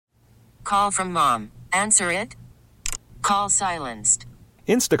Call from mom. Answer it. Call silenced.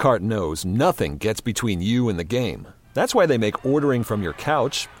 Instacart knows nothing gets between you and the game. That's why they make ordering from your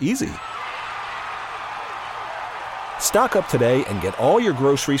couch easy. Stock up today and get all your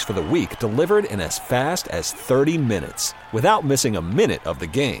groceries for the week delivered in as fast as 30 minutes without missing a minute of the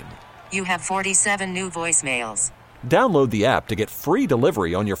game. You have 47 new voicemails. Download the app to get free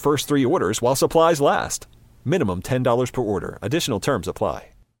delivery on your first 3 orders while supplies last. Minimum $10 per order. Additional terms apply.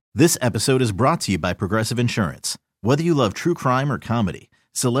 This episode is brought to you by Progressive Insurance. Whether you love true crime or comedy,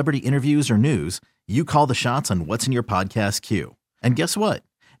 celebrity interviews or news, you call the shots on what's in your podcast queue. And guess what?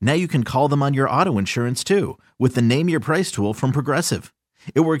 Now you can call them on your auto insurance too with the Name Your Price tool from Progressive.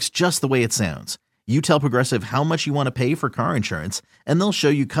 It works just the way it sounds. You tell Progressive how much you want to pay for car insurance, and they'll show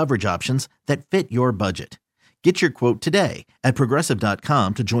you coverage options that fit your budget. Get your quote today at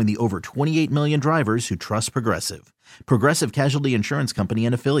Progressive.com to join the over 28 million drivers who trust Progressive. Progressive Casualty Insurance Company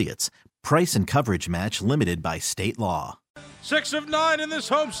and Affiliates. Price and coverage match limited by state law. 6 of 9 in this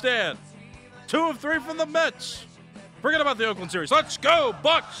homestand. 2 of 3 from the Mets. Forget about the Oakland series. Let's go,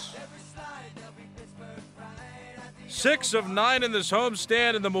 Bucks! 6 of 9 in this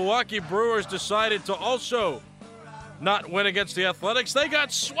homestand, and the Milwaukee Brewers decided to also not win against the Athletics. They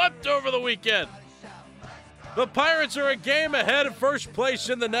got swept over the weekend. The Pirates are a game ahead of first place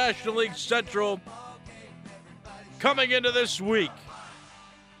in the National League Central coming into this week.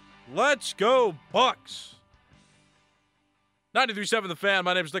 Let's go, Bucks. 93.7 The Fan.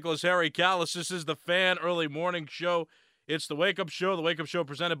 My name is Nicholas Harry Callis. This is The Fan Early Morning Show. It's the Wake Up Show. The Wake Up Show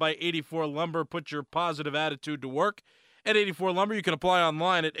presented by 84 Lumber. Put your positive attitude to work at 84 Lumber. You can apply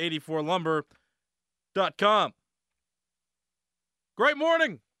online at 84lumber.com. Great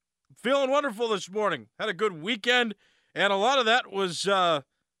morning. Feeling wonderful this morning. Had a good weekend, and a lot of that was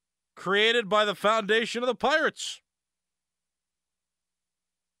created by the foundation of the Pirates.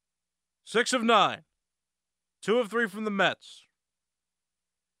 6 of 9. 2 of 3 from the Mets.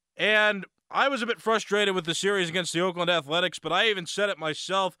 And I was a bit frustrated with the series against the Oakland Athletics, but I even said it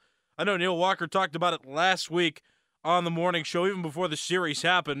myself. I know Neil Walker talked about it last week on the morning show, even before the series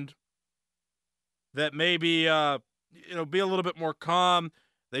happened, that maybe, be a little bit more calm.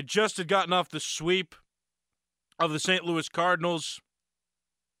 They just had gotten off the sweep of the St. Louis Cardinals,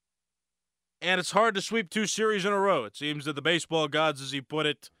 and it's hard to sweep 2 series in a row. It seems that the baseball gods, as he put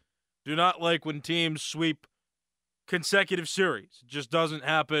it, do not like when teams sweep consecutive series. It just doesn't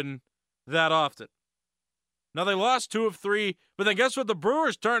happen that often. Now, they lost 2 of 3, but then guess what the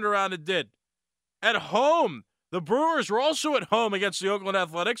Brewers turned around and did? At home, the Brewers were also at home against the Oakland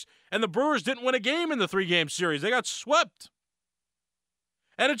Athletics, and the Brewers didn't win a game in the 3-game series. They got swept.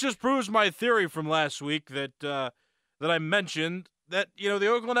 And it just proves my theory from last week that I mentioned that, the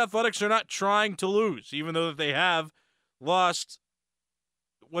Oakland Athletics are not trying to lose, even though that they have lost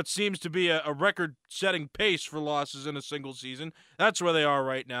what seems to be a record-setting pace for losses in a single season. That's where they are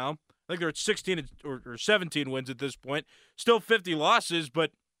right now. I think they're at 16 or 17 wins at this point. Still 50 losses,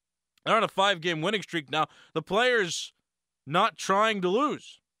 but they're on a 5-game winning streak now. The players not trying to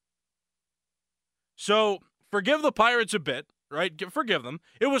lose. So forgive the Pirates a bit, right? Forgive them.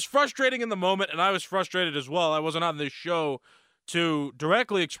 It was frustrating in the moment, and I was frustrated as well. I wasn't on this show to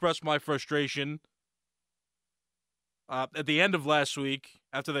directly express my frustration at the end of last week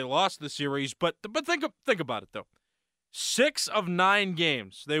after they lost the series. But think about it, though. 6 of 9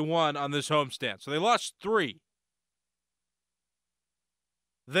 games they won on this homestand. So they lost 3.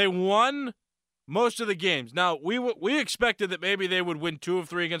 They won most of the games. Now, we expected that maybe they would win 2 of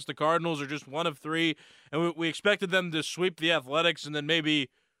 3 against the Cardinals or just 1 of 3. And we expected them to sweep the Athletics and then maybe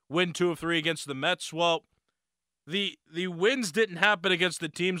win 2 of 3 against the Mets. Well, the wins didn't happen against the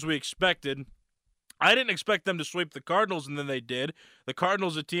teams we expected. I didn't expect them to sweep the Cardinals, and then they did. The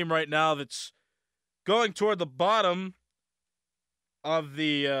Cardinals, a team right now that's going toward the bottom of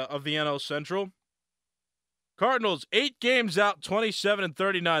the NL Central. Cardinals 8 games out,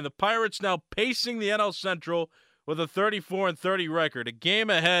 27-39. The Pirates now pacing the NL Central with a 34-30 record, a game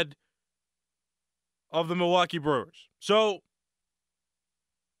ahead of the Milwaukee Brewers. So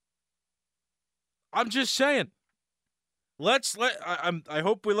I'm just saying. I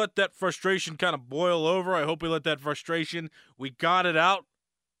hope we let that frustration kind of boil over. I hope we let that frustration, we got it out.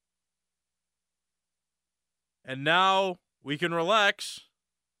 And now we can relax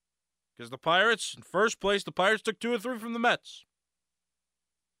because the Pirates, in first place, the Pirates took 2 of 3 from the Mets.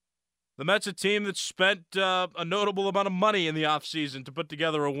 The Mets, a team that spent a notable amount of money in the offseason to put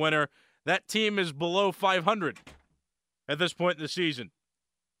together a winner. That team is below 500 at this point in the season.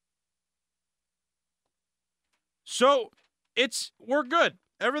 So, we're good.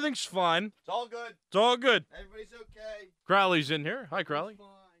 Everything's fine. It's all good. It's all good. Everybody's okay. Crowley's in here. Hi, Crowley.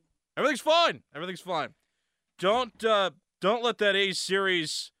 Everything's fine. Everything's fine. Don't let that A's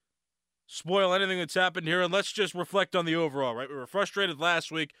series spoil anything that's happened here, and let's just reflect on the overall, right? We were frustrated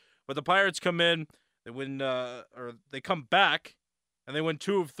last week, but the Pirates come in, they win, or they come back, and they win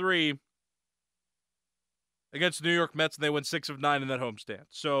 2 of 3 against the New York Mets, and they win 6 of 9 in that homestand.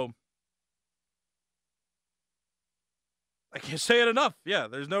 So, I can't say it enough. Yeah,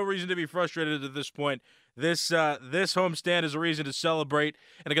 there's no reason to be frustrated at this point. This homestand is a reason to celebrate,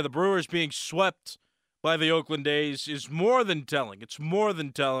 and again, the Brewers being swept by the Oakland A's is more than telling. It's more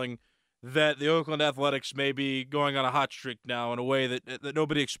than telling that the Oakland Athletics may be going on a hot streak now in a way that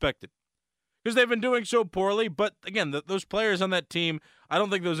nobody expected. Because they've been doing so poorly, but again, those players on that team, I don't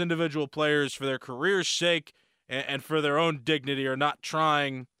think those individual players, for their career's sake and for their own dignity, are not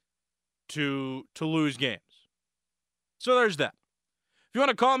trying to lose games. So there's that. If you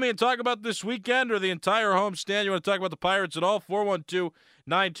want to call me and talk about this weekend or the entire homestand, you want to talk about the Pirates at all,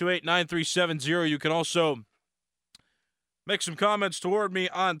 412-928-9370. You can also make some comments toward me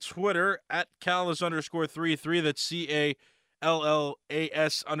on Twitter at Callas_33. That's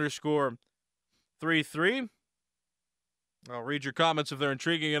CALLAS_33. I'll read your comments if they're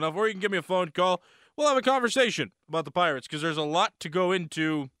intriguing enough, or you can give me a phone call. We'll have a conversation about the Pirates because there's a lot to go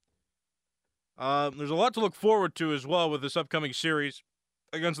into. There's a lot to look forward to as well with this upcoming series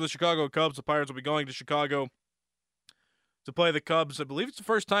against the Chicago Cubs. The Pirates will be going to Chicago to play the Cubs. I believe it's the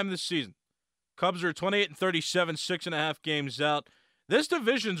first time this season. Cubs are 28-37, 6.5 games out. This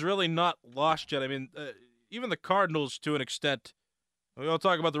division's really not lost yet. I mean, even the Cardinals, to an extent, we all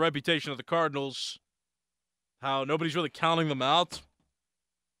talk about the reputation of the Cardinals, how nobody's really counting them out.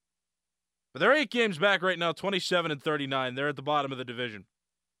 But they're 8 games back right now, 27-39. They're at the bottom of the division.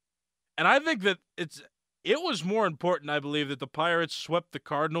 And I think that it was more important, I believe, that the Pirates swept the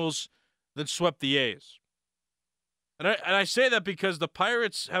Cardinals than swept the A's. And I say that because the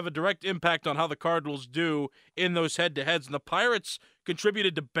Pirates have a direct impact on how the Cardinals do in those head-to-heads. And the Pirates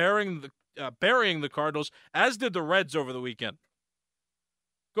contributed to burying the Cardinals, as did the Reds over the weekend.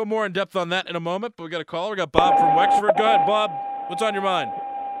 Go more in depth on that in a moment, but we got a caller. We got Bob from Wexford. Go ahead, Bob. What's on your mind?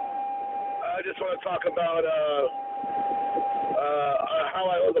 I just want to talk about how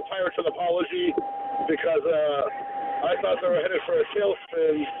I owe the Pirates an apology because I thought they were headed for a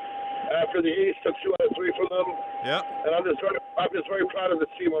tailspin after the East took 2 out of 3 from them. Yeah. And I'm just very proud of the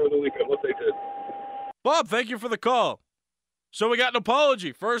team over the weekend, what they did. Bob, thank you for the call. So we got an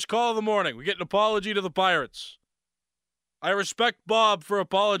apology. First call of the morning. We get an apology to the Pirates. I respect Bob for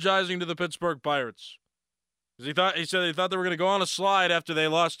apologizing to the Pittsburgh Pirates. Because he said they thought they were going to go on a slide after they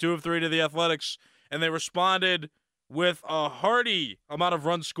lost 2 of 3 to the Athletics, and they responded with a hearty amount of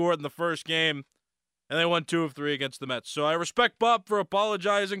runs scored in the first game, and they won 2 of 3 against the Mets. So I respect Bob for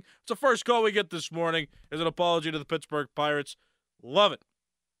apologizing. It's the first call we get this morning is an apology to the Pittsburgh Pirates. Love it.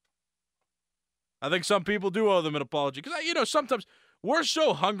 I think some people do owe them an apology. Because, sometimes we're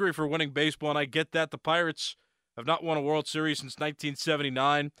so hungry for winning baseball, and I get that. The Pirates have not won a World Series since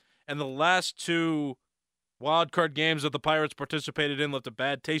 1979, and the last 2 wild card games that the Pirates participated in left a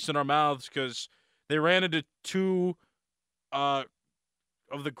bad taste in our mouths because they ran into 2 of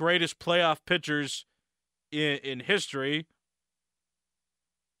the greatest playoff pitchers in history,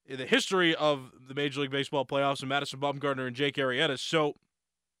 in the history of the Major League Baseball playoffs, and Madison Bumgarner and Jake Arrieta.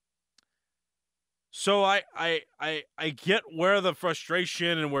 So I get where the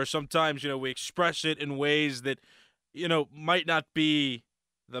frustration and where sometimes, we express it in ways that, might not be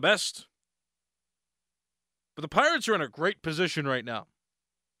the best. But the Pirates are in a great position right now.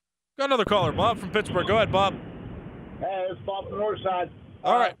 Got another caller, Bob from Pittsburgh. Go ahead, Bob. Hey, it's Bob from Northside.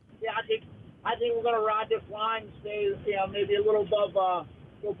 All right. Yeah, I think we're going to ride this line, stay, maybe a little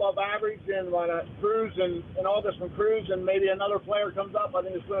above average, and Cruz and August from Cruz, and maybe another player comes up. I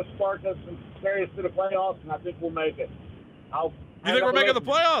think it's going to spark us and carry us to the playoffs, and I think we'll make it. You think we're making the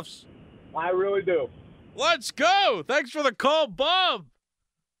playoffs? I really do. Let's go. Thanks for the call, Bob.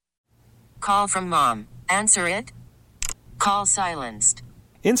 Call from mom. Answer it. Call silenced.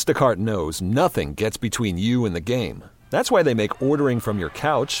 Instacart knows nothing gets between you and the game. That's why they make ordering from your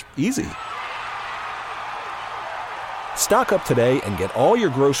couch easy. Stock up today and get all your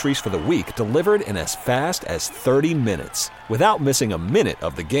groceries for the week delivered in as fast as 30 minutes without missing a minute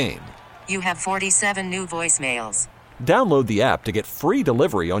of the game. You have 47 new voicemails. Download the app to get free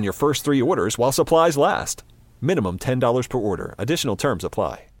delivery on your first 3 orders while supplies last. Minimum $10 per order. Additional terms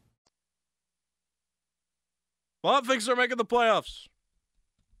apply. Bob thinks they're making the playoffs.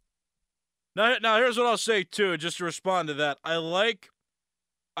 Now here's what I'll say, too, just to respond to that. I like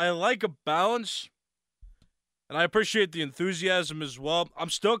a balance, and I appreciate the enthusiasm as well. I'm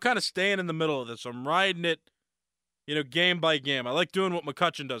still kind of staying in the middle of this. I'm riding it, game by game. I like doing what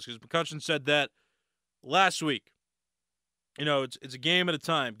McCutcheon does because McCutcheon said that last week. It's a game at a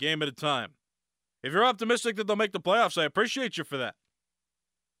time, game at a time. If you're optimistic that they'll make the playoffs, I appreciate you for that.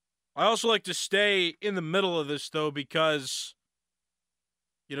 I also like to stay in the middle of this, though, because,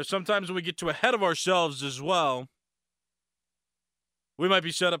 sometimes when we get too ahead of ourselves as well, we might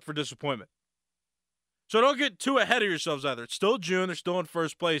be set up for disappointment. So don't get too ahead of yourselves either. It's still June. They're still in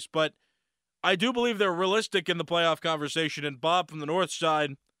first place, but I do believe they're realistic in the playoff conversation. And Bob from the North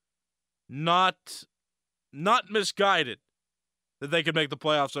Side, not misguided that they could make the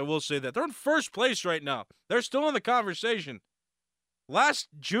playoffs. I will say that. They're in first place right now. They're still in the conversation. Last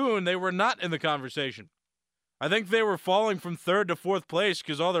June, they were not in the conversation. I think they were falling from third to fourth place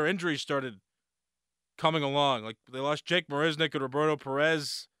because all their injuries started coming along. Like, they lost Jake Marisnik and Roberto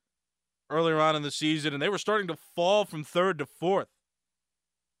Perez earlier on in the season, and they were starting to fall from third to fourth.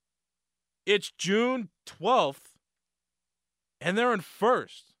 It's June 12th, and they're in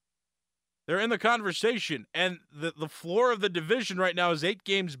first. They're in the conversation, and the floor of the division right now is 8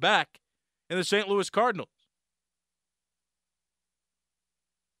 games back in the St. Louis Cardinals.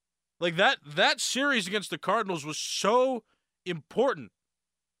 Like, that series against the Cardinals was so important.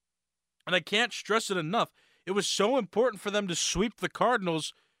 And I can't stress it enough. It was so important for them to sweep the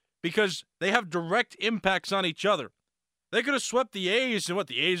Cardinals because they have direct impacts on each other. They could have swept the A's, and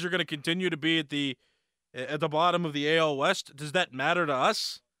the A's are going to continue to be at the bottom of the AL West. Does that matter to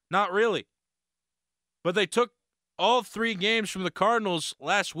us? Not really. But they took all 3 games from the Cardinals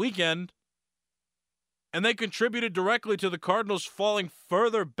last weekend, and they contributed directly to the Cardinals falling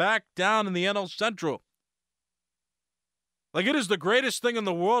further back down in the NL Central. Like, it is the greatest thing in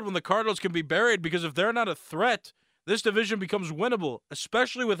the world when the Cardinals can be buried, because if they're not a threat, this division becomes winnable,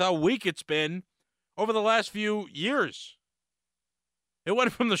 especially with how weak it's been over the last few years. It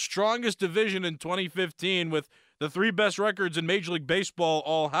went from the strongest division in 2015 with the 3 best records in Major League Baseball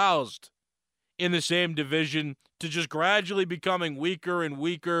all housed in the same division to just gradually becoming weaker and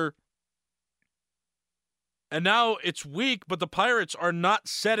weaker. And now it's weak, but the Pirates are not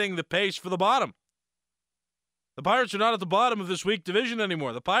setting the pace for the bottom. The Pirates are not at the bottom of this weak division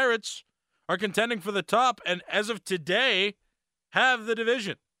anymore. The Pirates are contending for the top, and as of today, have the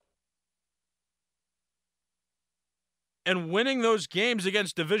division. And winning those games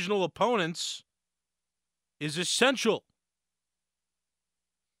against divisional opponents is essential.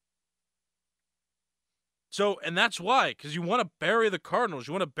 So, and that's why, because you want to bury the Cardinals.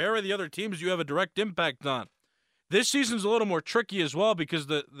 You want to bury the other teams you have a direct impact on. This season's a little more tricky as well because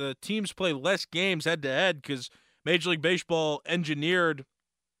the teams play less games head-to-head because Major League Baseball engineered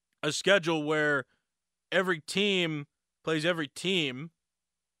a schedule where every team plays every team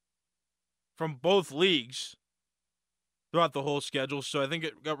from both leagues throughout the whole schedule. So I think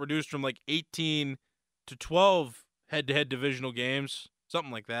it got reduced from like 18 to 12 head-to-head divisional games,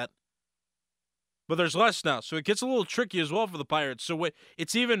 something like that. But there's less now, so it gets a little tricky as well for the Pirates. So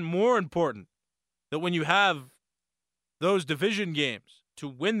it's even more important that when you have those division games to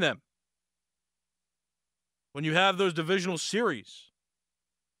win them, when you have those divisional series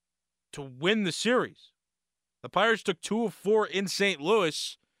to win the series. The Pirates took 2 of 4 in St.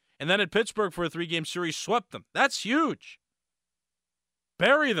 Louis, and then at Pittsburgh for a 3-game series swept them. That's huge.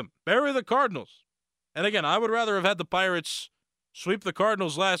 Bury them. Bury the Cardinals. And again, I would rather have had the Pirates sweep the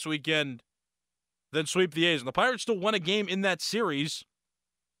Cardinals last weekend than sweep the A's. And the Pirates still won a game in that series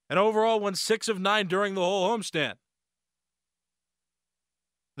and overall won 6 of 9 during the whole homestand.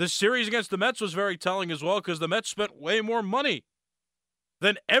 This series against the Mets was very telling as well because the Mets spent way more money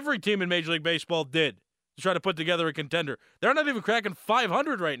than every team in Major League Baseball did to try to put together a contender. They're not even cracking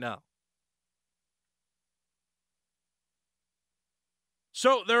 500 right now.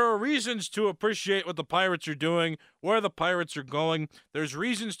 So there are reasons to appreciate what the Pirates are doing, where the Pirates are going. There's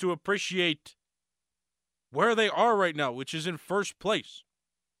reasons to appreciate where they are right now, which is in first place.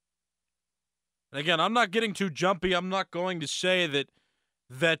 And again, I'm not getting too jumpy. I'm not going to say that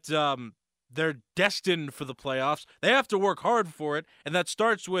they're destined for the playoffs. They have to work hard for it, and that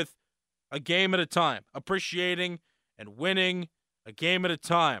starts with a game at a time, appreciating and winning a game at a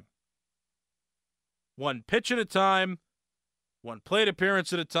time. One pitch at a time, one plate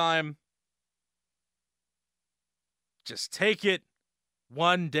appearance at a time. Just take it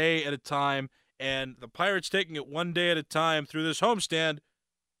one day at a time, and the Pirates taking it one day at a time through this homestand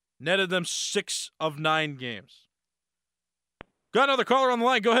netted them 6 of 9 games. Got another caller on the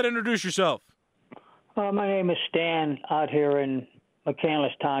line. Go ahead and introduce yourself. My name is Stan out here in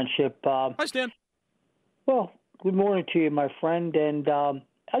McCandless Township. Hi, Stan. Well, good morning to you, my friend. And I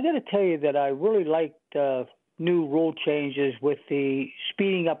got to tell you that I really like new rule changes with the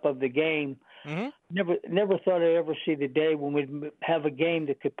speeding up of the game. Mm-hmm. Never thought I'd ever see the day when we'd have a game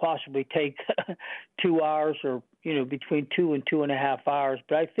that could possibly take 2 hours or, between 2 and 2.5 hours.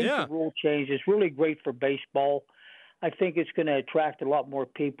 But I think the rule change is really great for baseball. I think it's going to attract a lot more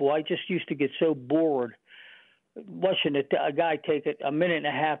people. I just used to get so bored watching a guy take it a minute and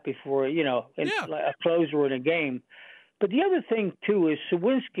a half before, like a closer in a game. But the other thing, too, is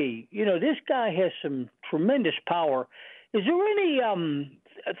Sawinski. This guy has some tremendous power. Is there any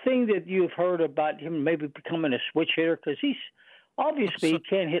thing that you've heard about him maybe becoming a switch hitter? Because he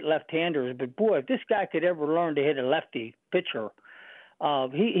can't hit left-handers. But, boy, if this guy could ever learn to hit a lefty pitcher,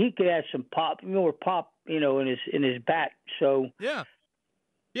 he could add some more pop, in his bat. So yeah,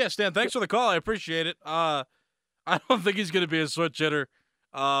 Stan, thanks for the call. I appreciate it. I don't think he's going to be a switch hitter.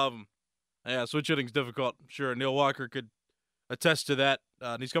 Switch hitting's difficult. I'm sure Neil Walker could attest to that.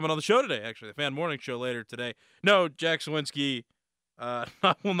 And he's coming on the show today, actually, the Fan Morning Show later today. No, Jack Sawinski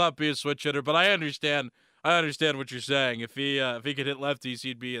will not be a switch hitter, but I understand what you're saying. If he could hit lefties,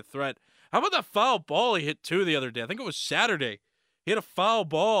 he'd be a threat. How about that foul ball he hit too the other day? I think it was Saturday. He hit a foul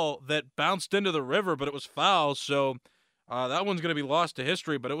ball that bounced into the river, but it was foul, so that one's going to be lost to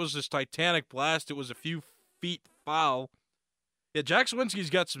history. But it was this titanic blast. It was a few feet foul. Yeah, Jack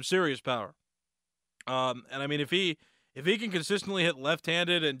Sawinski's got some serious power. And I mean, if he can consistently hit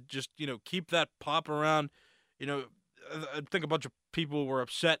left-handed and just, keep that pop around, I think a bunch of people were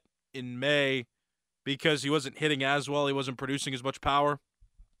upset in May because he wasn't hitting as well, he wasn't producing as much power.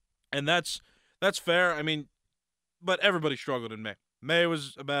 And that's fair. I mean, but everybody struggled in May. May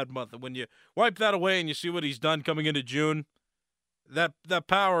was a bad month. And when you wipe that away and you see what he's done coming into June, that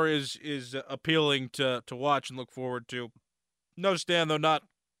power is appealing to watch and look forward to. No, Stan, though,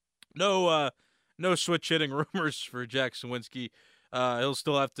 no switch hitting rumors for Jack Sawinski. He'll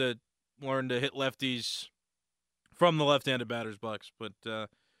still have to learn to hit lefties from the left-handed batter's box. But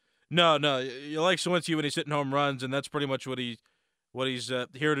no, you like Sawinski when he's hitting home runs, and that's pretty much what he's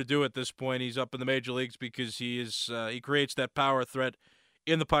here to do at this point. He's up in the major leagues because he creates that power threat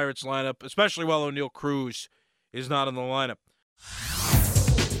in the Pirates lineup, especially while O'Neal Cruz is not in the lineup.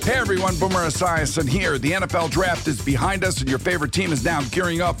 Hey everyone, Boomer Esiason here. The NFL Draft is behind us and your favorite team is now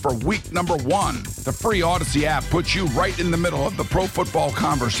gearing up for week number 1. The free Odyssey app puts you right in the middle of the pro football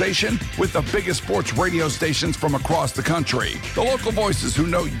conversation with the biggest sports radio stations from across the country. The local voices who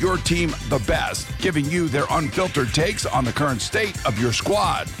know your team the best, giving you their unfiltered takes on the current state of your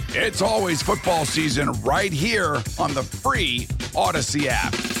squad. It's always football season right here on the free Odyssey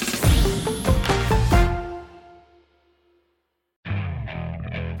app.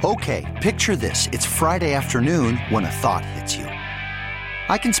 Okay, picture this. It's Friday afternoon when a thought hits you.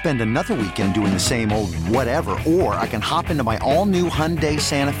 I can spend another weekend doing the same old whatever, or I can hop into my all-new Hyundai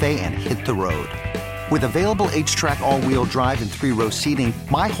Santa Fe and hit the road. With available H-Track all-wheel drive and 3-row seating,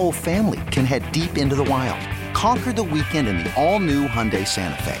 my whole family can head deep into the wild. Conquer the weekend in the all-new Hyundai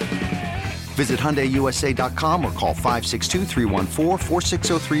Santa Fe. Visit HyundaiUSA.com or call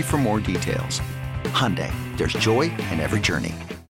 562-314-4603 for more details. Hyundai, there's joy in every journey.